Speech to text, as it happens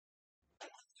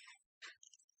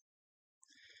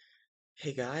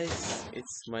Hey guys,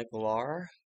 it's Michael R.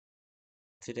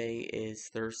 Today is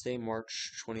Thursday,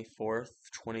 March 24th,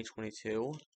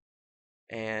 2022,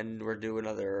 and we're doing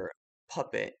another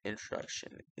puppet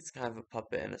introduction. It's kind of a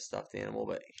puppet and a stuffed animal,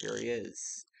 but here he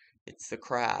is. It's the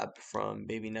crab from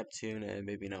Baby Neptune and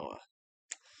Baby Noah.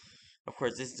 Of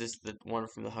course, this is just the one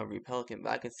from the Hungry Pelican,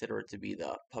 but I consider it to be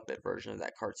the puppet version of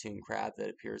that cartoon crab that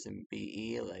appears in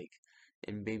BE, like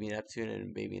in Baby Neptune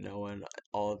and Baby Noah and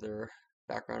all of their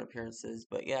background appearances.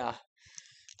 But yeah,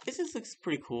 this just looks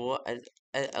pretty cool.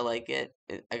 I like it.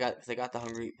 Cause I got the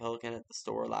Hungry Pelican at the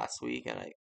store last week, and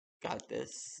I got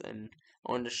this, and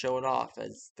I wanted to show it off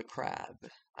as the crab.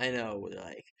 I know,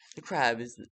 like the crab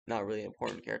is not really an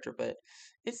important character, but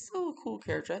it's still a cool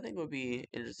character. I think it would be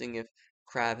interesting if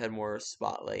Crab had more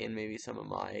spotlight in maybe some of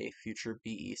my future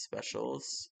BE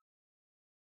specials.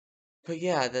 But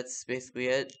yeah, that's basically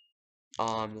it.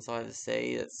 That's all I have to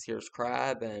say. That's here's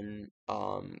Crab, and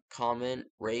comment,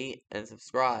 rate, and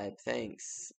subscribe.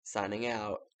 Thanks. Signing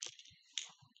out.